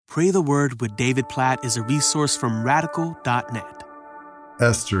Pray the Word with David Platt is a resource from radical.net.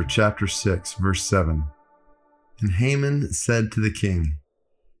 Esther chapter 6, verse 7. And Haman said to the king,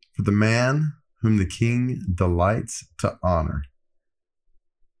 "For the man whom the king delights to honor."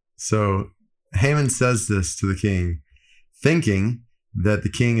 So Haman says this to the king, thinking that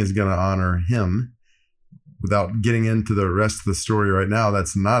the king is going to honor him. Without getting into the rest of the story right now,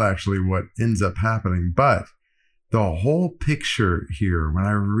 that's not actually what ends up happening. But the whole picture here, when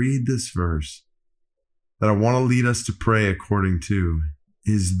I read this verse, that I want to lead us to pray according to,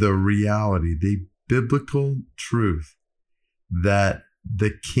 is the reality, the biblical truth that the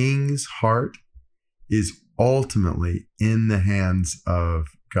king's heart is ultimately in the hands of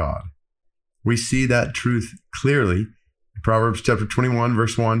God. We see that truth clearly in Proverbs chapter 21,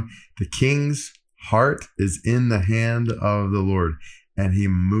 verse 1. The king's heart is in the hand of the Lord, and he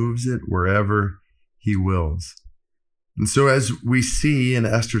moves it wherever he wills. And so as we see in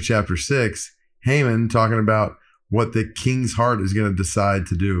Esther chapter 6, Haman talking about what the king's heart is going to decide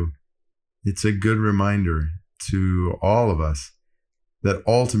to do, it's a good reminder to all of us that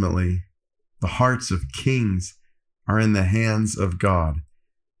ultimately the hearts of kings are in the hands of God.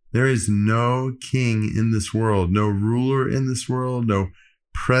 There is no king in this world, no ruler in this world, no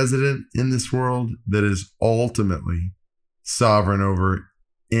president in this world that is ultimately sovereign over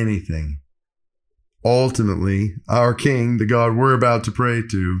anything. Ultimately, our king, the God we're about to pray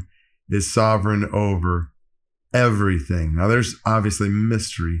to, is sovereign over everything. Now, there's obviously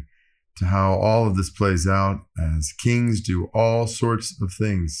mystery to how all of this plays out, as kings do all sorts of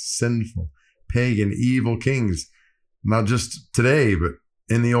things, sinful, pagan, evil kings, not just today, but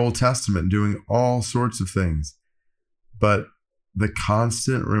in the Old Testament, doing all sorts of things. But the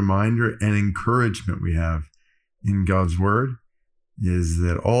constant reminder and encouragement we have in God's word is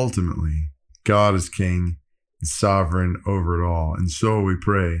that ultimately God is king, is sovereign over it all. And so we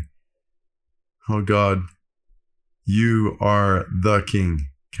pray, oh God, you are the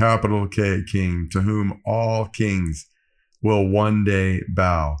king, capital K king, to whom all kings will one day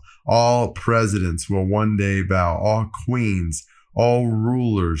bow. All presidents will one day bow. All queens, all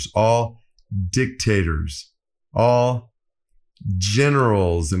rulers, all dictators, all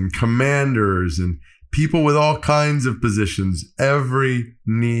generals and commanders and people with all kinds of positions, every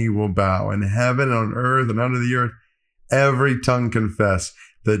knee will bow in heaven and on earth and under the earth. Every tongue confess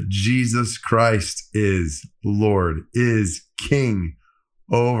that Jesus Christ is Lord, is King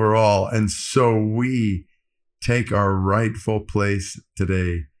over all. And so we take our rightful place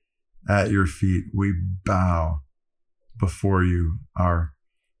today at your feet. We bow before you, our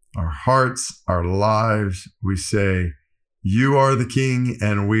hearts, our lives. We say, you are the King,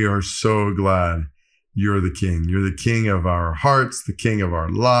 and we are so glad you're the King. You're the King of our hearts, the King of our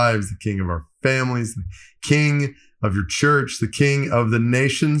lives, the King of our families, the King of your church, the King of the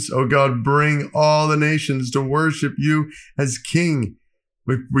nations. Oh God, bring all the nations to worship you as King.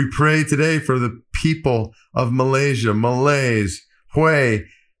 We pray today for the people of Malaysia, Malays, Hui,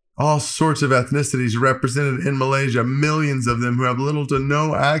 all sorts of ethnicities represented in Malaysia, millions of them who have little to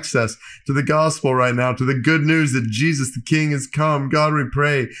no access to the gospel right now, to the good news that Jesus the King has come. God, we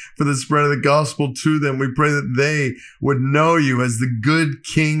pray for the spread of the gospel to them. We pray that they would know you as the good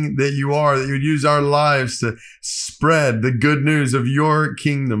King that you are, that you would use our lives to spread the good news of your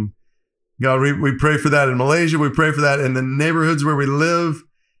kingdom. God, we pray for that in Malaysia. We pray for that in the neighborhoods where we live.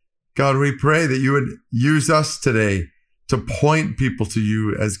 God, we pray that you would use us today to point people to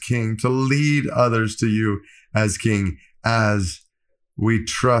you as King, to lead others to you as King, as we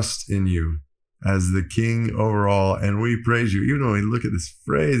trust in you as the King over all. And we praise you. Even when we look at this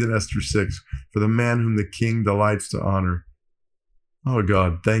phrase in Esther 6, for the man whom the King delights to honor. Oh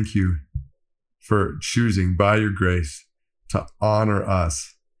God, thank you for choosing by your grace to honor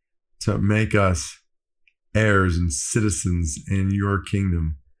us, to make us heirs and citizens in your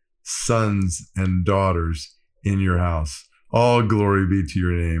kingdom, sons and daughters in your house. All glory be to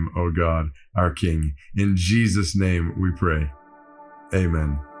your name, O God, our King. In Jesus' name we pray.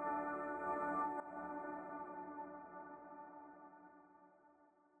 Amen.